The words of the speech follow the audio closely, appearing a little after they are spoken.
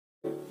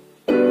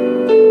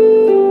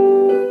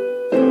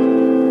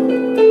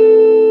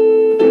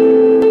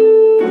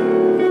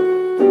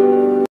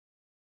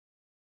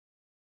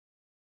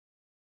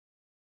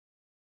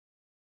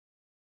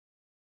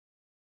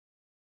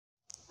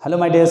Hello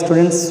my dear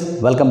students,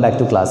 welcome back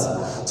to class.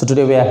 So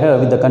today we are here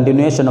with the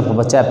continuation of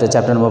our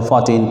chapter number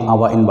 14,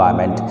 our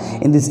environment.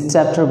 In this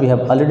chapter we have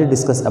already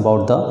discussed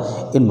about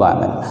the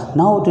environment.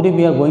 Now today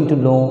we are going to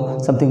know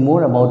something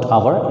more about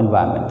our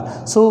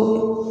environment.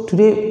 So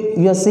today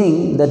we are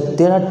seeing that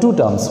there are two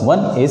terms.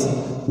 One is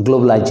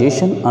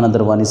globalization,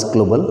 another one is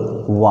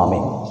global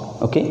warming.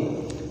 Okay?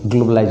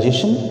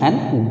 Globalization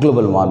and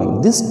global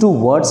warming. These two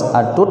words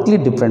are totally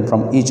different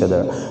from each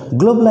other.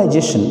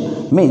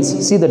 Globalization means,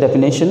 see the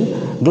definition,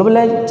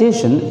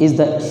 globalization is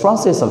the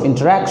process of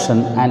interaction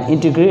and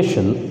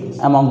integration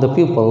among the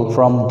people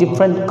from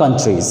different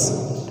countries.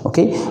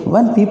 Okay,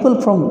 when people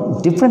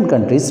from different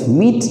countries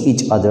meet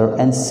each other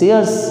and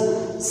shares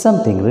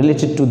something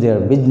related to their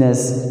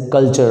business,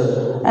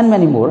 culture and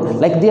many more,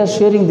 like they are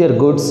sharing their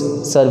goods,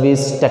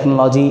 service,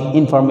 technology,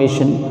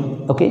 information,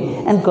 okay,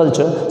 and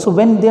culture. So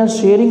when they are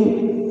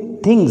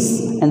sharing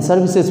things and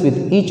services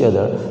with each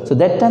other, so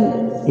that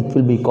time it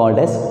will be called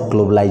as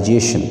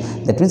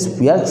globalization. That means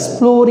we are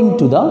exploring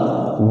to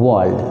the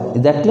world.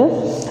 Is that clear?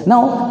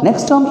 Now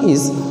next term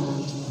is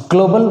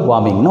global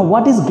warming. Now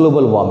what is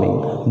global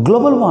warming?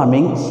 Global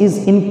warming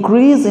is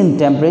increase in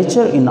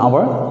temperature in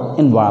our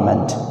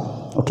environment.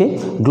 Okay,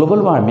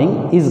 global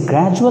warming is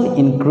gradual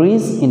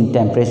increase in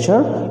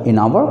temperature in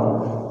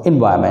our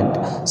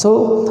environment.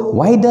 So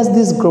why does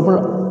this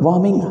global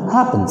warming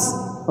happens?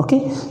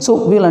 Okay,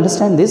 so we will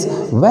understand this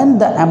when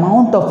the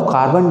amount of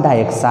carbon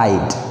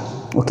dioxide,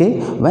 okay,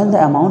 when the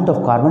amount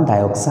of carbon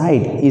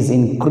dioxide is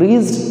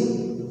increased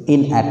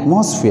in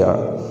atmosphere.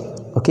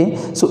 Okay,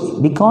 so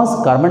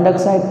because carbon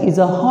dioxide is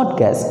a hot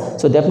gas,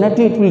 so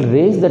definitely it will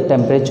raise the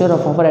temperature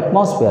of our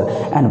atmosphere,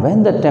 and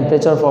when the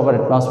temperature of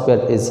our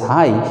atmosphere is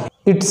high,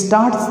 it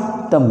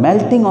starts the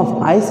melting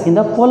of ice in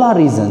the polar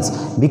regions.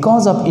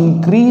 Because of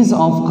increase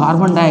of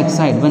carbon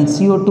dioxide, when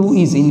CO2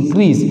 is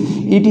increased,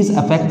 it is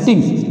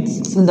affecting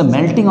in the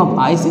melting of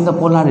ice in the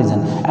polar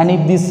region. And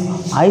if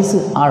these ice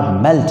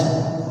are melt,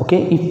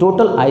 okay, if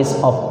total ice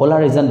of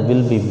polar region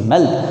will be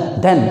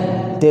melt,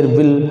 then there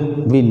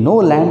will be no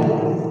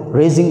land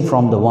raising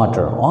from the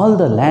water. All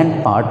the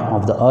land part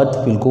of the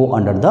earth will go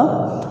under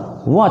the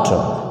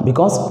water,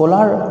 because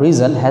polar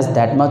region has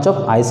that much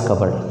of ice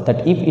cover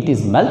that if it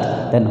is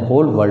melt, then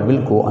whole world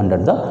will go under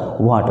the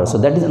water. So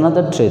that is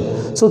another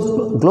trend.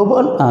 So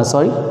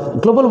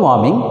global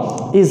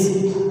warming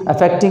is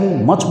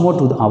affecting much more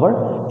to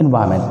our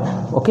environment.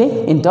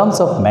 Okay, in terms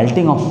of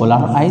melting of polar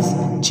ice,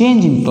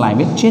 change in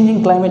climate. Change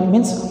in climate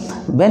means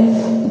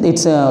when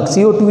its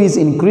CO2 is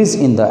increased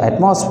in the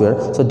atmosphere,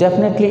 so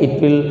definitely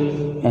it will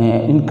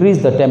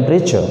increase the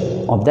temperature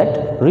of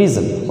that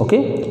region,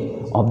 okay,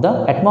 of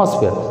the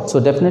atmosphere. So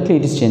definitely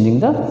it is changing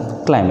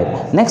the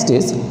climate. Next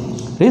is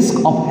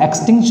risk of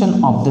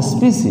extinction of the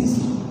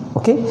species.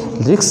 Okay,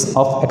 risk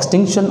of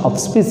extinction of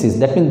species,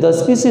 that means the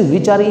species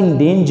which are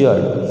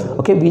endangered,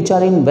 okay, which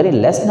are in very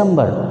less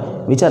number,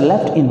 which are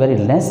left in very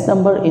less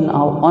number in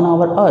on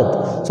our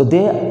earth, so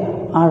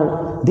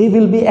they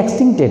will be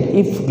extincted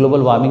if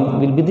global warming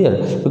will be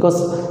there,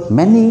 because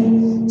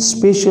many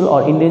special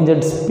or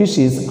endangered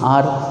species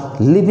are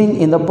living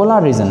in the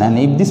polar region, and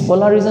if this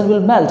polar region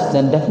will melt,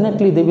 then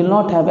definitely they will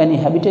not have any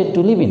habitat to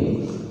live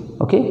in.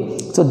 Okay,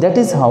 so that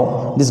is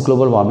how this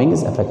global warming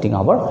is affecting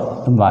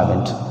our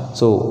environment.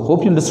 So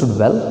hope you understood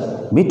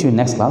well. Meet you in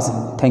next class.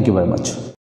 Thank you very much.